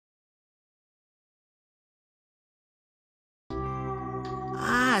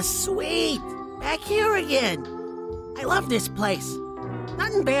sweet! Back here again. I love this place.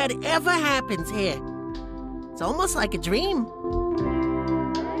 Nothing bad ever happens here. It's almost like a dream.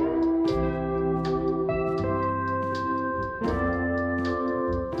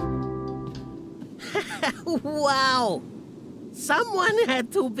 Wow! Someone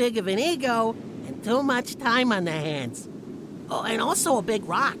had too big of an ego and too much time on their hands. Oh, and also a big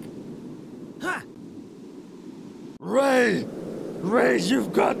rock. Huh. Ray! Ray,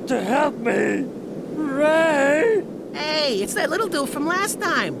 you've got to help me! Ray! Hey, it's that little dude from last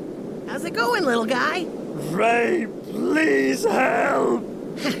time. How's it going, little guy? Ray, please help!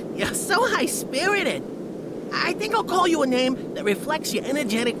 You're so high-spirited. I think I'll call you a name that reflects your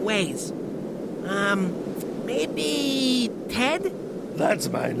energetic ways. Maybe Ted? That's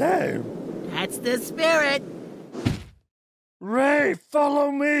my name. That's the spirit. Ray,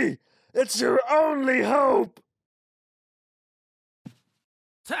 follow me! It's your only hope!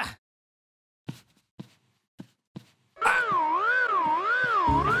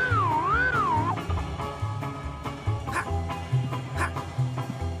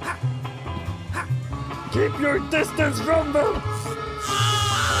 Keep your distance from them!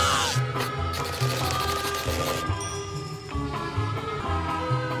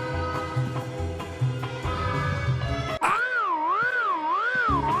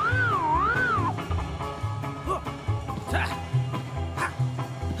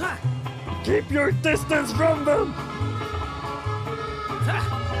 Keep your distance from them!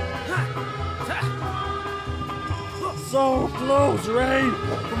 So close, Ray!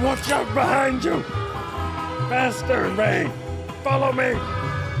 Watch out behind you! Faster, Ray! Follow me!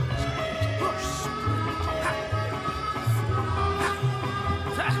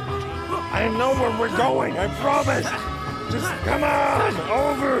 I know where we're going, I promise! Just come on,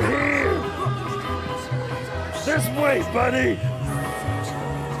 over here! This way, buddy!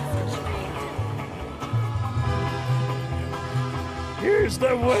 Here's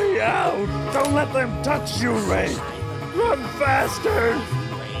the way out! Don't let them touch you, Ray! Run faster!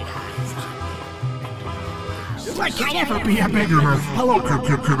 I can never be a big enough. Hello,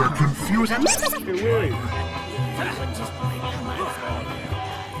 confused.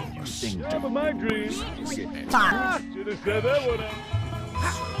 Never my dreams. Should have said that one.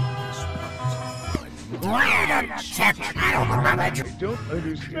 I don't remember. I don't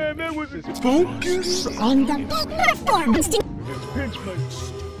understand. That was a Focus on the performance. pinch my...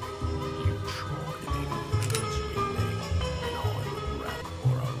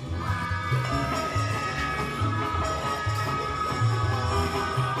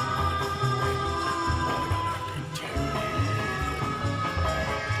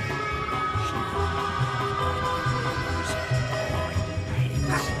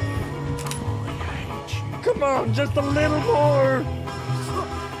 Come on, just a little more!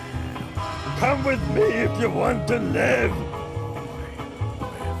 Come with me if you want to live!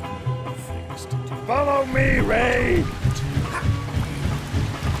 Follow me, Ray!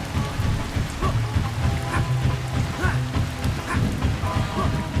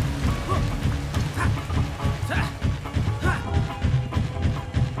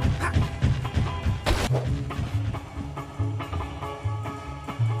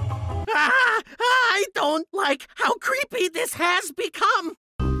 I don't like how creepy this has become.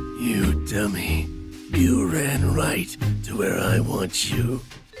 You dummy. You ran right to where I want you.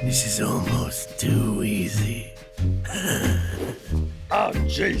 This is almost too easy. Oh,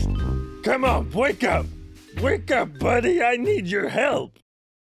 jeez. Come on, wake up! Wake up, buddy! I need your help!